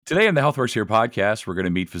Today on the Health Works Here podcast, we're going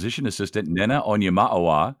to meet physician assistant Nena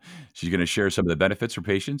Onyema'awa. She's going to share some of the benefits for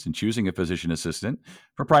patients in choosing a physician assistant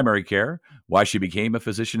for primary care, why she became a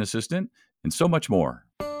physician assistant, and so much more.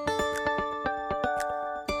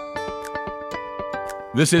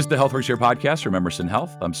 This is the Health Works Here podcast from Emerson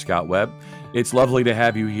Health. I'm Scott Webb. It's lovely to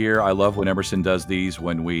have you here. I love when Emerson does these,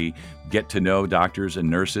 when we get to know doctors and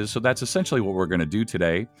nurses. So that's essentially what we're going to do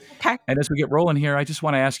today. Okay. And as we get rolling here, I just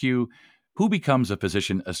want to ask you, who becomes a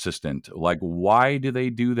physician assistant? Like, why do they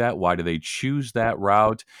do that? Why do they choose that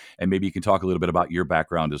route? And maybe you can talk a little bit about your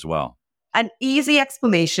background as well. An easy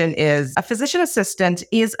explanation is a physician assistant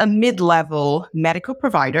is a mid-level medical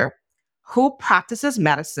provider who practices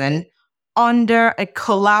medicine under a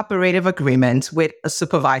collaborative agreement with a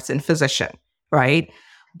supervising physician, right?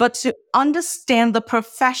 But to understand the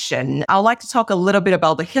profession, I'd like to talk a little bit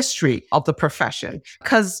about the history of the profession,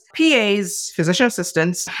 because PAs, physician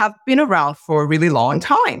assistants, have been around for a really long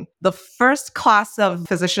time. The first class of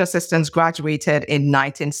physician assistants graduated in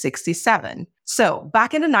 1967. So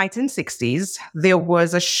back in the 1960s, there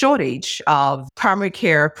was a shortage of primary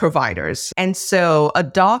care providers. And so a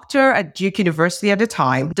doctor at Duke University at the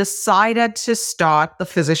time decided to start the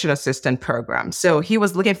physician assistant program. So he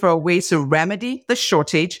was looking for a way to remedy the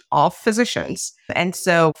shortage of physicians. And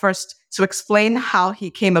so first, to explain how he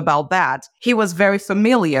came about that, he was very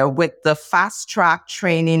familiar with the fast track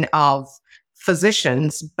training of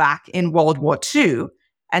physicians back in World War II.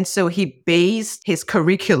 And so he based his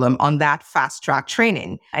curriculum on that fast track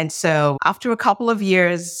training. And so after a couple of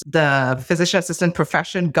years, the physician assistant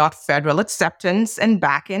profession got federal acceptance and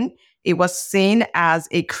backing. It was seen as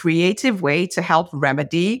a creative way to help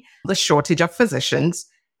remedy the shortage of physicians.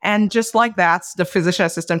 And just like that, the physician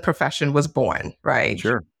assistant profession was born, right?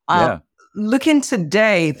 Sure. Yeah. Looking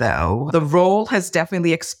today, though, the role has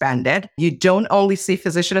definitely expanded. You don't only see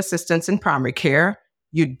physician assistants in primary care.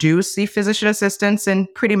 You do see physician assistants in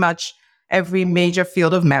pretty much every major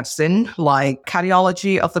field of medicine, like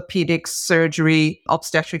cardiology, orthopedics, surgery,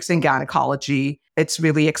 obstetrics, and gynecology. It's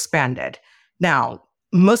really expanded. Now,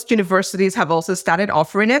 most universities have also started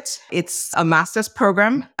offering it. It's a master's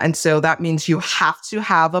program. And so that means you have to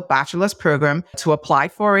have a bachelor's program to apply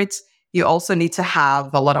for it. You also need to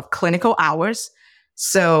have a lot of clinical hours.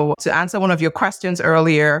 So to answer one of your questions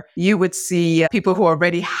earlier, you would see people who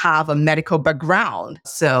already have a medical background.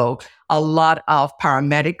 So a lot of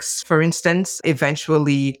paramedics, for instance,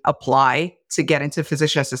 eventually apply to get into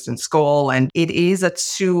physician assistant school. And it is a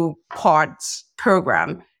 2-part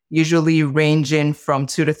program, usually ranging from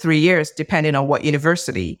 2 to 3 years, depending on what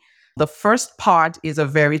university. The first part is a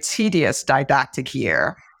very tedious didactic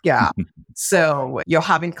year. Yeah. So you're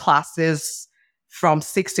having classes from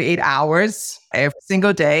 6 to 8 hours every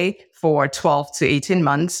single day for 12 to 18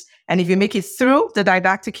 months. And if you make it through the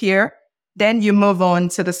didactic year, then you move on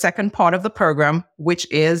to the second part of the program,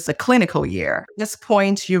 which is the clinical year. At this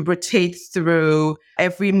point, you rotate through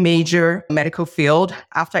every major medical field.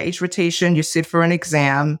 After each rotation, you sit for an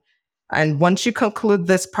exam. And once you conclude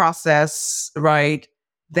this process, right,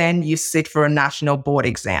 then you sit for a national board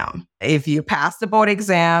exam. If you pass the board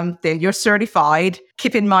exam, then you're certified.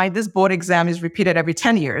 Keep in mind, this board exam is repeated every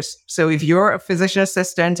 10 years. So if you're a physician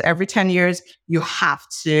assistant, every 10 years, you have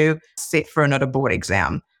to sit for another board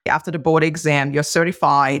exam. After the board exam, you're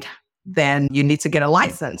certified. Then you need to get a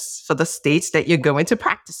license for the states that you're going to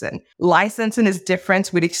practice in. Licensing is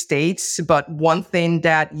different with each state, but one thing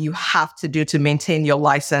that you have to do to maintain your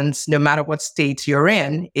license, no matter what state you're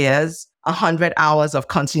in, is 100 hours of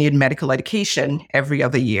continued medical education every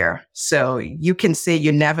other year. So you can say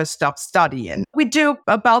you never stop studying. We do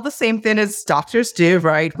about the same thing as doctors do,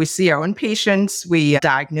 right? We see our own patients, we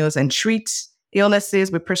diagnose and treat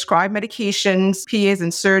illnesses, we prescribe medications, PAs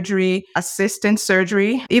in surgery, assist in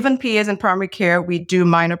surgery, even PAs in primary care. We do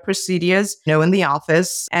minor procedures, in the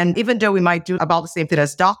office. And even though we might do about the same thing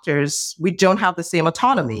as doctors, we don't have the same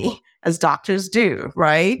autonomy as doctors do,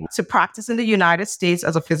 right? To practice in the United States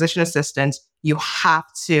as a physician assistant, you have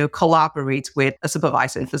to collaborate with a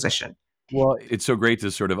supervising physician. Well, it's so great to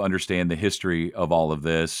sort of understand the history of all of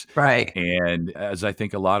this. Right. And as I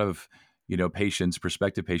think a lot of patients,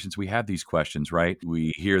 prospective patients, we have these questions, right?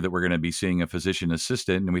 We hear that we're going to be seeing a physician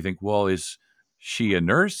assistant and we think, well, is she a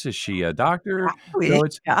nurse? Is she a doctor? Exactly. So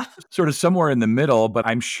it's Yeah. sort of somewhere in the middle, but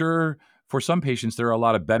I'm sure for some patients, there are a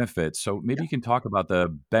lot of benefits. So maybe you can talk about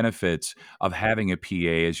the benefits of having a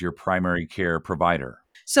PA as your primary care provider.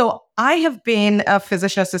 So I have been a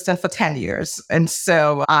physician assistant for 10 years. And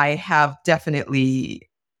so I have definitely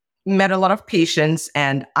met a lot of patients,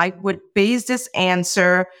 and I would base this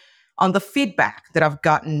answer on the feedback that I've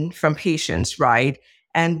gotten from patients, right?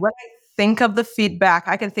 And when I think of the feedback,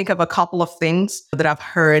 I can think of a couple of things that I've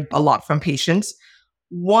heard a lot from patients.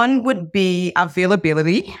 One would be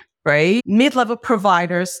availability, right? Mid-level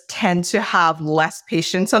providers tend to have less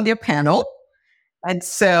patients on their panel. And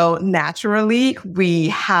so naturally, we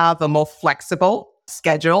have a more flexible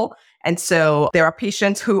schedule. And so there are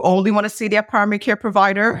patients who only want to see their primary care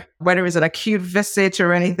provider, whether it's an acute visit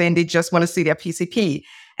or anything, they just want to see their PCP.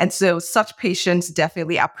 And so such patients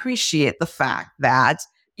definitely appreciate the fact that,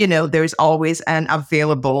 there's always an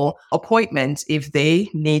available appointment if they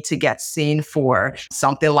need to get seen for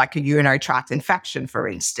something like a urinary tract infection, for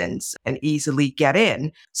instance, and easily get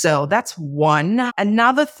in. So that's one.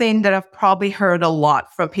 Another thing that I've probably heard a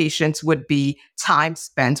lot from patients would be time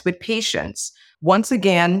spent with patients. Once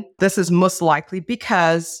again, this is most likely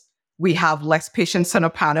because we have less patients on a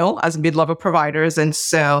panel as mid-level providers. And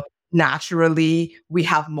so naturally, we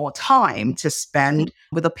have more time to spend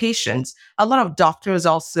with the patients. A lot of doctors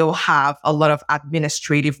also have a lot of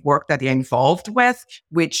administrative work that they're involved with,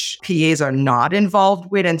 which PAs are not involved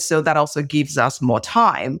with. And so that also gives us more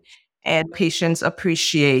time. And patients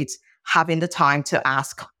appreciate having the time to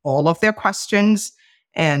ask all of their questions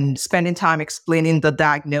and spending time explaining the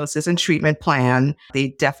diagnosis and treatment plan.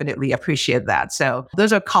 They definitely appreciate that. So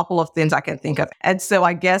those are a couple of things I can think of. And so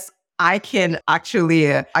I guess I can actually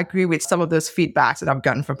agree with some of those feedbacks that I've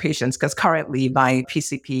gotten from patients because currently my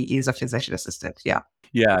PCP is a physician assistant. Yeah.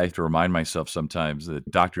 Yeah, I have to remind myself sometimes that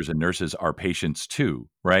doctors and nurses are patients too,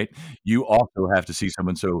 right? You also have to see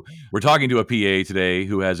someone. So we're talking to a PA today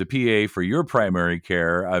who has a PA for your primary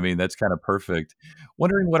care. I mean, that's kind of perfect.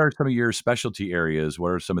 Wondering what are some of your specialty areas?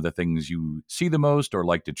 What are some of the things you see the most or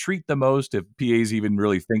like to treat the most? If PAs even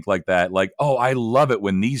really think like that, like, oh, I love it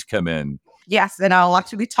when these come in. Yes, and I'll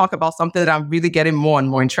actually talk about something that I'm really getting more and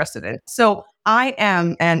more interested in. So I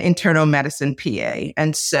am an internal medicine PA,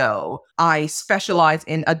 and so I specialize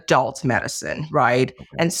in adult medicine, right? Okay.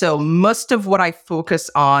 And so most of what I focus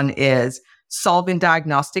on is solving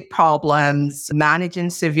diagnostic problems, managing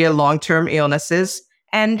severe long-term illnesses,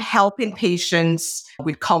 and helping patients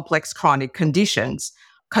with complex chronic conditions.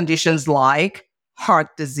 Conditions like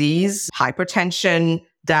heart disease, hypertension,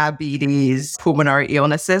 diabetes, pulmonary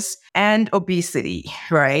illnesses, and obesity,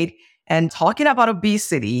 right? And talking about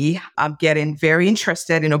obesity, I'm getting very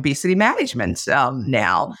interested in obesity management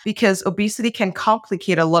now because obesity can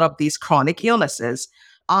complicate a lot of these chronic illnesses.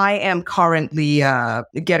 I am currently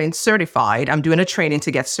getting certified. I'm doing a training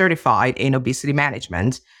to get certified in obesity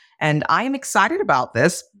management. And I am excited about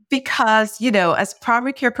this because, as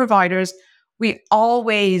primary care providers, we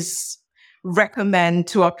always recommend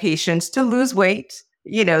to our patients to lose weight,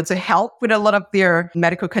 to help with a lot of their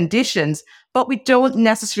medical conditions, but we don't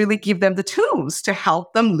necessarily give them the tools to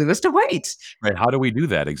help them lose the weight. Right. How do we do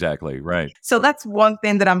that exactly? Right. So that's one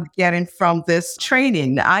thing that I'm getting from this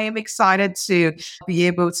training. I am excited to be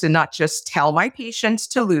able to not just tell my patients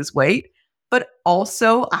to lose weight, but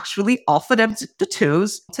also actually offer them the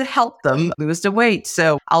tools to help them lose the weight.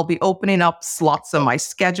 So I'll be opening up slots on my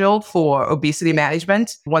schedule for obesity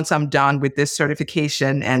management once I'm done with this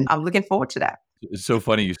certification. And I'm looking forward to that. It's so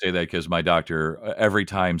funny you say that because my doctor every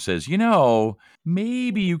time says,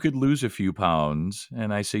 maybe you could lose a few pounds.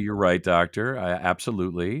 And I say, you're right, doctor.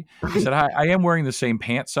 Absolutely. He said, I am wearing the same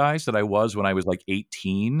pant size that I was when I was like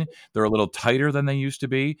 18. They're a little tighter than they used to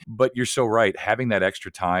be. But you're so right. Having that extra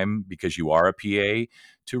time because you are a PA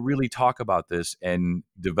to really talk about this and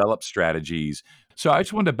develop strategies. So I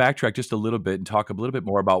just wanted to backtrack just a little bit and talk a little bit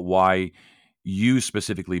more about why you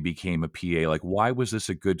specifically became a PA. Like, why was this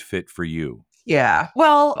a good fit for you? Yeah.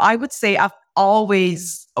 Well, I would say I've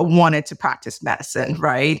always wanted to practice medicine,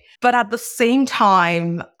 right? But at the same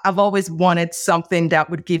time, I've always wanted something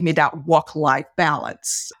that would give me that work-life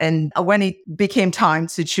balance. And when it became time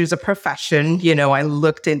to choose a profession, I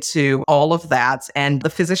looked into all of that. And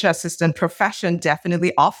the physician assistant profession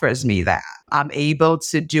definitely offers me that. I'm able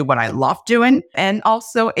to do what I love doing and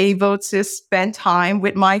also able to spend time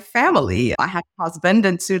with my family. I have a husband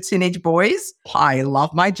and 2 teenage boys. I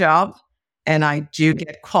love my job. And I do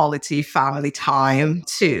get quality family time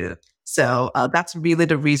too. So that's really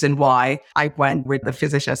the reason why I went with the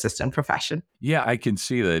physician assistant profession. Yeah, I can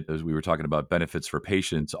see that as we were talking about benefits for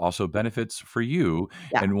patients, also benefits for you.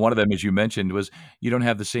 Yeah. And one of them, as you mentioned, was you don't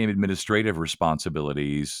have the same administrative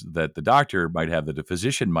responsibilities that the doctor might have, that a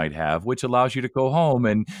physician might have, which allows you to go home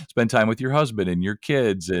and spend time with your husband and your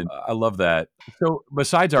kids. And I love that. So,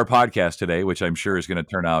 besides our podcast today, which I'm sure is going to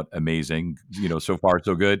turn out amazing, so far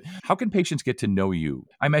so good, how can patients get to know you?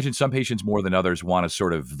 I imagine some patients more than others want to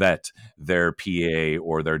sort of vet their PA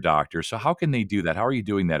or their doctor. So, how can they do that? How are you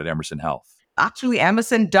doing that at Emerson Health? Actually,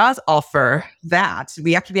 Emerson does offer that.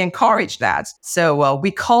 We actually encourage that. So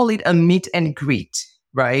we call it a meet and greet,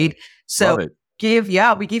 right? So Love it.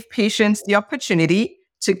 we give patients the opportunity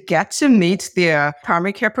to get to meet their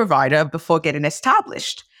primary care provider before getting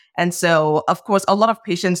established. And so, of course, a lot of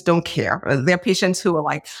patients don't care. There are patients who are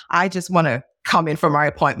like, I just want to come in for my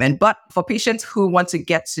appointment. But for patients who want to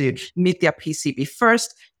get to meet their PCP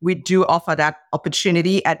first, we do offer that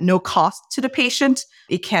opportunity at no cost to the patient.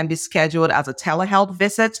 It can be scheduled as a telehealth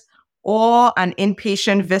visit or an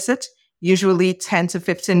inpatient visit, usually 10 to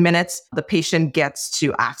 15 minutes. The patient gets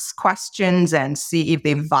to ask questions and see if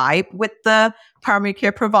they vibe with the primary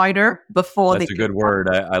care provider before That's a good word.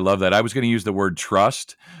 I love that. I was going to use the word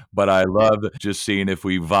trust, but I love just seeing if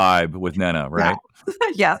we vibe with Nena, right?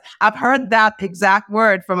 Yes, I've heard that exact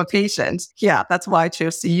word from a patient. Yeah, that's why I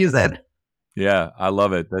chose to use it. Yeah, I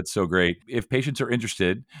love it. That's so great. If patients are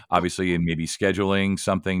interested, obviously, in maybe scheduling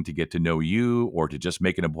something to get to know you or to just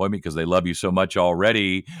make an appointment because they love you so much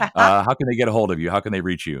already, how can they get a hold of you? How can they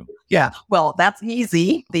reach you? Yeah, well, that's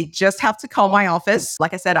easy. They just have to call my office.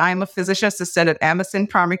 Like I said, I'm a physician assistant at Emerson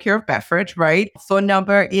Primary Care of Bedford, right? Phone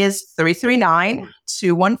number is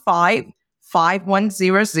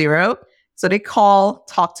 339-215-5100. So they call,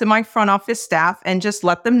 talk to my front office staff, and just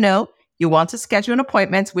let them know you want to schedule an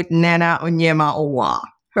appointment with Nana Onyema-Owa,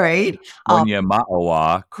 right?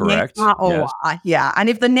 Onyema-Owa, correct? Yes. Onyema-Owa, yeah. And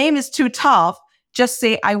if the name is too tough, just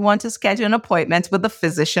say, I want to schedule an appointment with the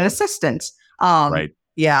physician assistant. Right.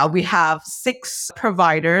 Yeah, we have 6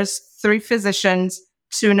 providers, 3 physicians,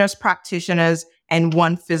 2 nurse practitioners, and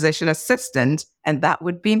 1 physician assistant. And that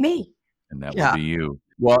would be me. And that would Yeah. be you.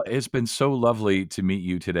 Well, it's been so lovely to meet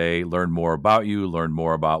you today, learn more about you, learn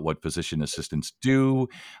more about what physician assistants do,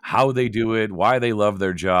 how they do it, why they love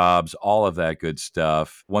their jobs, all of that good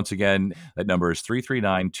stuff. Once again, that number is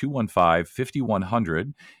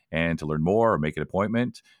 339-215-5100. And to learn more or make an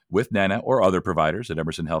appointment with Nana or other providers at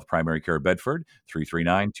Emerson Health Primary Care Bedford,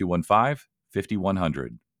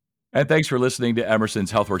 339-215-5100. And thanks for listening to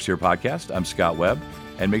Emerson's HealthWorks Here podcast. I'm Scott Webb.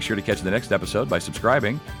 And make sure to catch the next episode by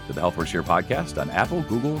subscribing to the HealthWorks Here podcast on Apple,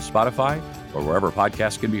 Google, Spotify, or wherever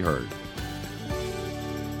podcasts can be heard.